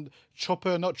 on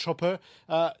chopper, not chopper.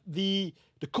 The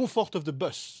comfort of the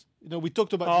bus. You know, we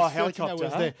talked about this helicopter.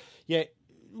 There. Yeah.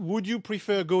 Would you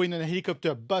prefer going in a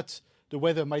helicopter, but the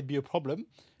weather might be a problem?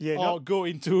 Yeah. Or go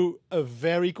into a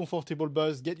very comfortable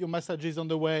bus, get your massages on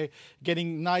the way,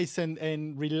 getting nice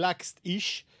and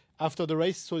relaxed-ish after the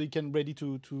race so you can ready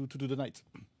to do the night?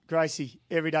 Gracie,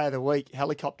 every day of the week,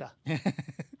 helicopter.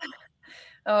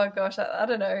 Oh, gosh, I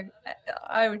don't know.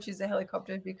 I would choose a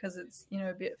helicopter because it's, you know,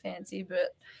 a bit fancy,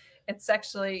 but it's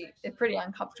actually pretty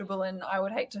uncomfortable, and I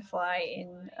would hate to fly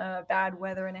in bad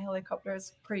weather in a helicopter.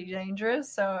 It's pretty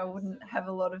dangerous, so I wouldn't have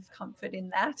a lot of comfort in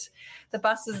that. The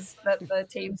buses that the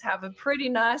teams have are pretty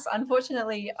nice.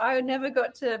 Unfortunately, I never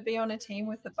got to be on a team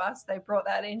with the bus. They brought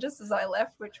that in just as I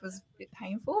left, which was a bit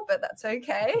painful, but that's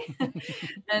okay.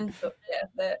 And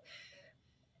yeah,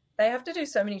 they have to do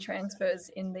so many transfers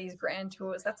in these grand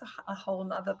tours. That's a whole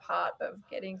nother part of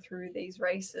getting through these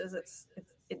races.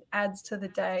 It adds to the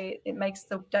day. It makes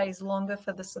the days longer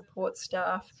for the support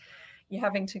staff. You're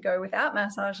having to go without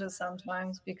massages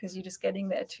sometimes because you're just getting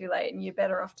there too late and you're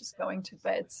better off just going to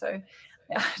bed. So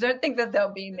I don't think that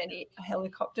there'll be many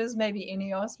helicopters. Maybe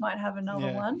Ineos might have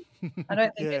another one. I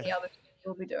don't think any other team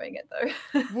will be doing it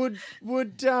though.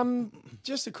 Would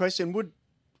just a question,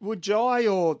 would Jai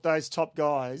or those top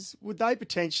guys, would they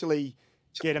potentially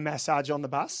get a massage on the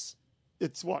bus?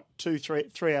 It's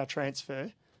 2-3 hour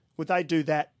transfer. Would they do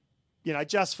that, you know,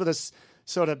 just for this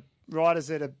sort of riders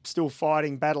that are still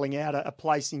fighting, battling out a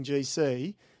place in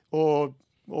GC, or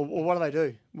what do they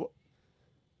do?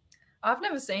 I've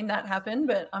never seen that happen,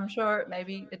 but I'm sure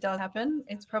maybe it does happen.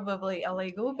 It's probably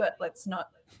illegal, but let's not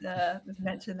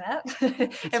mention that.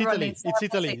 It's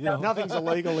Italy. You know. Nothing's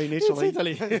illegal in Italy.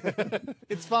 It's Italy.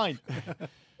 It's fine.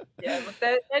 Yeah, look,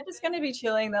 they're just going to be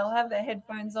chilling. They'll have their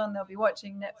headphones on. They'll be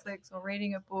watching Netflix or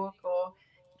reading a book or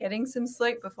getting some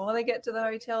sleep before they get to the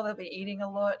hotel. They'll be eating a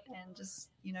lot and just,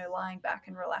 you know, lying back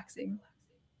and relaxing.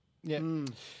 Yeah.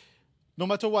 No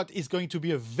matter what, it's going to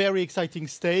be a very exciting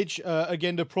stage.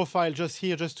 Again, the profile just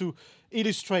here, just to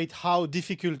illustrate how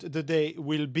difficult the day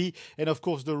will be. And of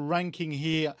course, the ranking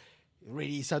here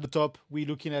really is at the top. We're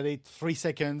looking at it 3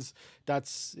 seconds.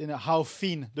 That's, you know, how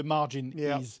thin the margin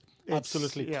is.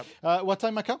 Absolutely. What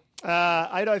time, Macka?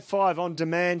 8:05 on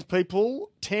demand, people.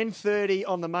 10:30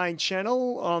 on the main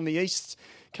channel on the East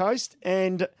Coast.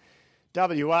 And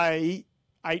WA,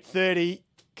 8:30.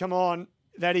 Come on.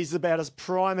 That is about as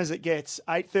prime as it gets.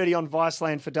 8:30 on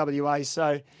Viceland for WA.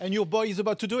 So, and your boy is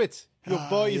about to do it. Your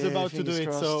boy is about to do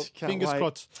it. So fingers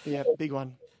crossed. Yeah, big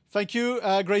one. Thank you,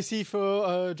 Gracie,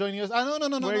 for joining us.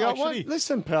 No, actually.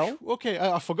 Listen, pal. Okay,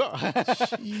 I forgot.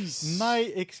 Jeez. My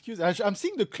excuse. I'm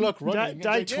seeing the clock running.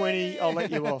 Day 20, I'll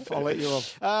let you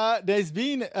off. There's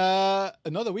been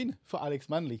another win for Alex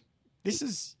Manley. This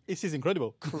is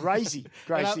incredible. Crazy,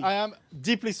 Gracie. I am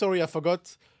deeply sorry I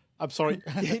forgot. I'm sorry.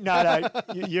 No,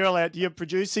 you're allowed. You're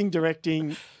producing,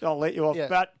 directing. I'll let you off. Yeah.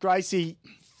 But Gracie,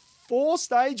 4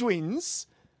 stage wins.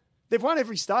 They've won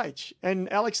every stage,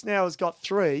 and Alex now has got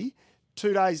 3.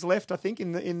 2 days left, I think,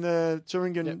 in the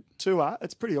Thuringen Tour.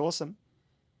 It's pretty awesome.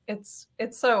 It's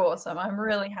so awesome. I'm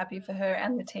really happy for her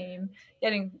and the team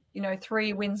getting,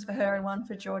 3 wins for her and 1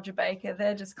 for Georgia Baker.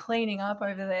 They're just cleaning up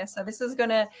over there. So this is going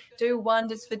to do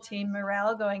wonders for team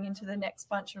morale going into the next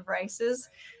bunch of races.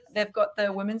 They've got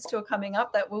the women's tour coming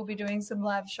up that we'll be doing some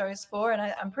live shows for. And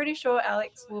I'm pretty sure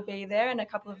Alex will be there and a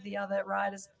couple of the other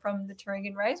riders from the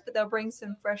Thuringen race, but they'll bring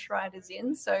some fresh riders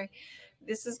in. So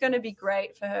this is going to be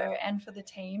great for her and for the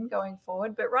team going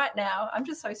forward. But right now, I'm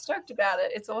just so stoked about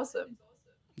it. It's awesome.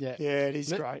 Yeah, it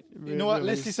is great. You know what?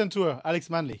 Let's listen to her,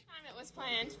 Alex Manley. It was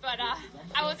planned, but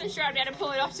I wasn't sure I'd be able to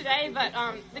pull it off today. But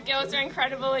the girls are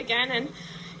incredible again, and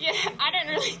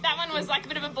that one was like a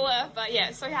bit of a blur, but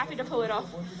yeah, so happy to pull it off.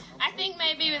 I think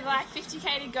maybe with like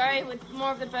 50k to go with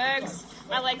more of the bergs,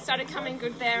 my legs started coming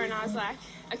good there, and I was like,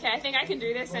 okay, I think I can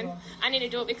do this, and I need to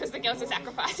do it because the girls are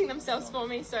sacrificing themselves for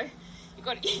me. So you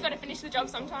got to finish the job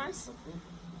sometimes.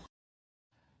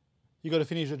 You got to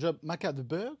finish the job. Macka, the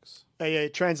bergs? Yeah,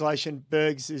 translation,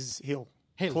 bergs is hill.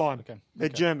 Climb. Okay. They're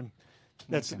German.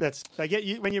 That's they get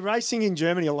you when you're racing in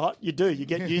Germany a lot. You do. You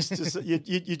get used to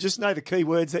you just know the key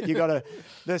words that you got to.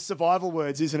 The survival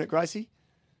words, isn't it, Gracie?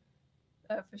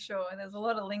 For sure. There's a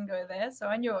lot of lingo there, so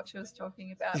I knew what she was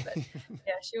talking about. But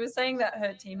yeah, she was saying that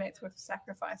her teammates were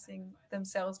sacrificing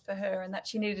themselves for her, and that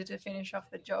she needed to finish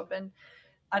off the job. And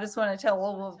I just want to tell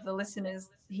all of the listeners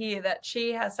here that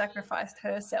she has sacrificed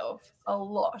herself a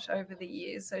lot over the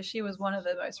years. So she was one of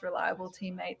the most reliable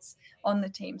teammates on the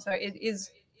team. So it is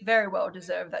very well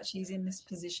deserved that she's in this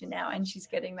position now and she's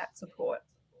getting that support.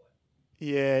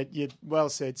 Yeah, you well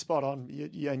said, spot on.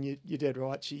 You're dead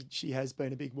right. She has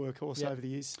been a big workhorse over the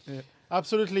years. Yeah.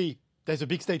 Absolutely. There's a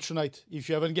big stage tonight. If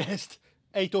you haven't guessed,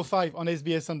 8:05 on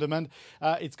SBS On Demand.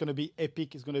 It's going to be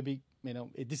epic. It's going to be,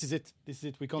 this is it. This is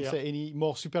it. We can't say any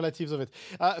more superlatives of it.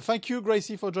 Thank you,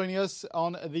 Gracie, for joining us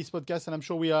on this podcast. And I'm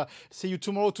sure we see you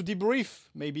tomorrow to debrief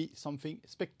maybe something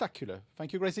spectacular.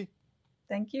 Thank you, Gracie.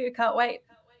 Thank you. Can't wait.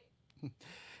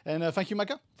 And thank you,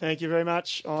 Macka. Thank you very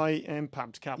much. I am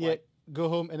pumped. Can't wait. Go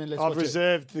home and then let's watch I've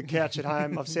reserved the couch at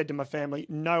home. I've said to my family,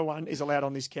 no one is allowed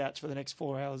on this couch for the next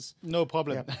 4 hours. No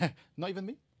problem. Yep. Not even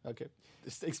me? Okay.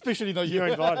 Especially not you. You're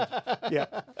invited. Yeah.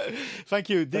 Thank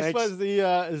you. This was the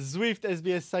Zwift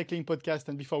SBS Cycling Podcast.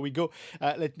 And before we go,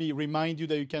 let me remind you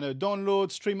that you can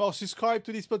download, stream, or subscribe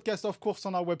to this podcast, of course,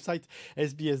 on our website,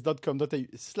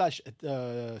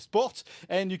 sbs.com.au/sport.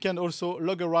 And you can also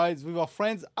log a ride with our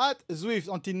friends at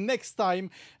Zwift. Until next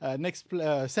time,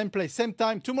 same place, same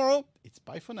time tomorrow. It's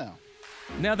bye for now.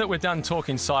 Now that we're done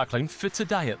talking cycling, for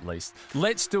today at least,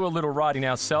 let's do a little riding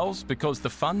ourselves because the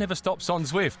fun never stops on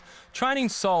Zwift. Training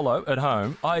solo at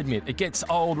home, I admit, it gets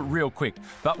old real quick.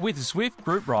 But with Zwift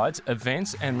group rides,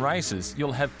 events and races,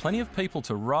 you'll have plenty of people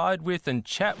to ride with and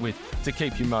chat with to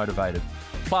keep you motivated.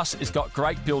 Plus, it's got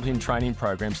great built-in training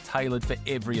programs tailored for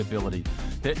every ability.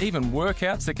 There are even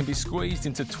workouts that can be squeezed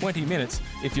into 20 minutes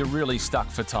if you're really stuck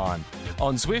for time.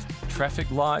 On Zwift, traffic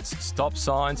lights, stop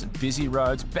signs, busy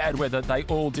roads, bad weather, they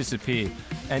all disappear.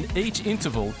 And each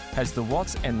interval has the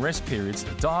watts and rest periods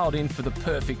dialed in for the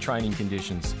perfect training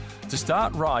conditions. To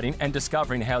start riding and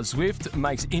discovering how Zwift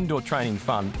makes indoor training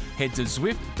fun, head to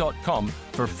Zwift.com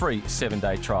for a free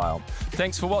 7-day trial.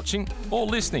 Thanks for watching or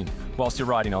listening whilst you're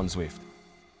riding on Zwift.